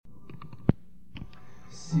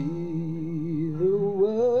See the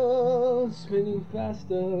world spinning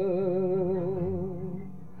faster,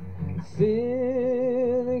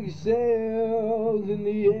 thin eggshells in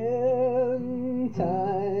the end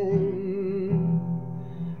time,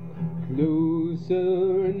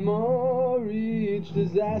 closer and more each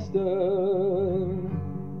disaster.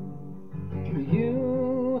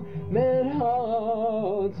 Human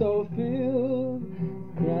hearts all filled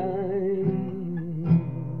crime,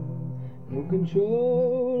 no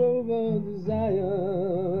control over desire.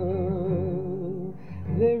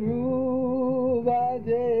 They rule by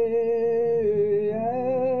day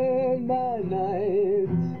and by night.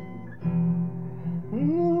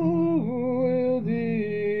 Who will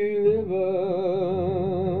deliver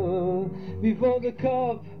before the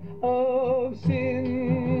cup of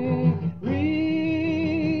sin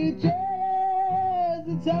reaches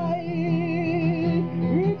the tide,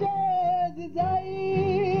 reaches the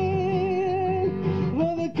tide,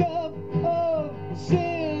 for the cup of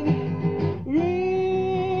sin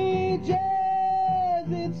reaches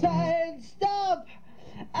its tide. Stop,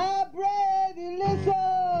 I pray thee,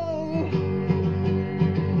 listen,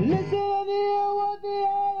 listen to hear what the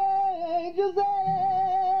angel says.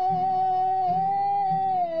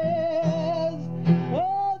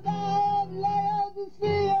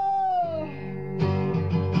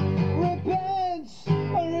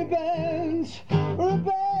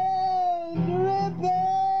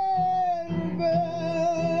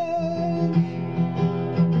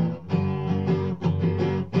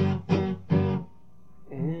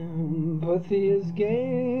 Empathy has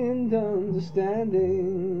gained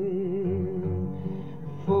understanding,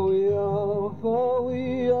 for we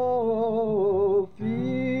all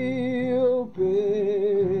feel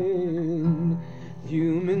pain.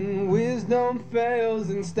 Human wisdom fails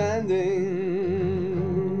in standing,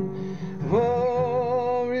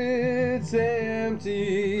 for it's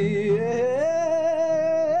empty and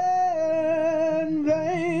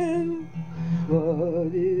vain.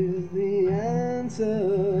 What is the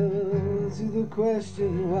answer to the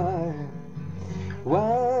question why?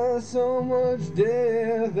 Why so much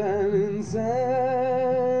death and insanity?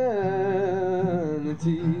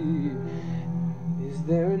 Is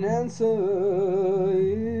there an answer?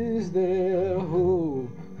 Is there hope?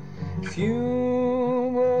 Is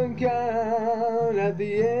humankind at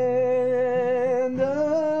the end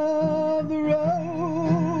of the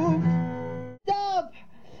rope? Stop!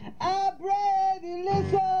 I pray thee,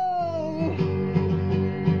 listen,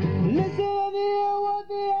 listen to hear what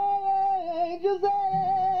the angel says.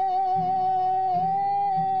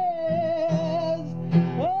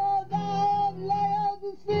 Oh, thou of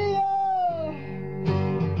Laodicea,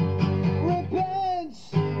 repent,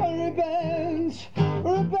 repent,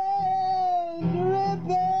 repent, repent,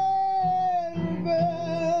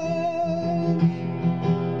 repent.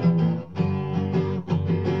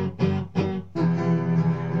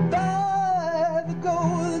 By the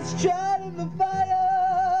gold that's tried in the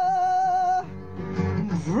fire,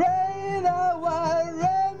 pray thou white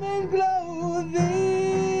raiment clothe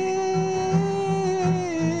thee,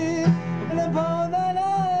 and upon thine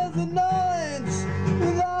eyes anoint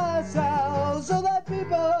thy salve, so that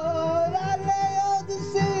people that lay on the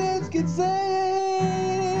sins can see.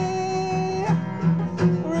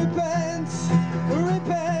 Repent,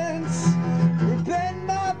 repent, repent,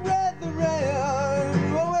 my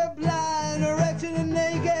brethren, for we're blind, wretched, and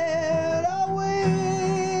naked are we.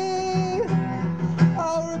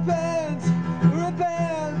 Oh, repent,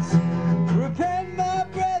 repent, repent, my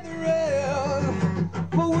brethren,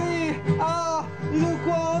 for we are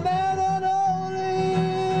lukewarm and unholy.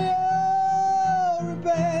 Oh,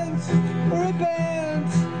 repent,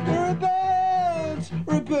 repent, repent,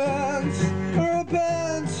 repent,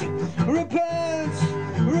 repent, repent, repent,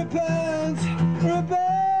 repent,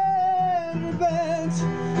 repent,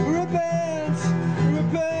 repent,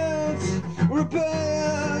 repent,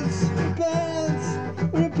 repent, repent,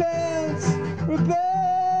 repent.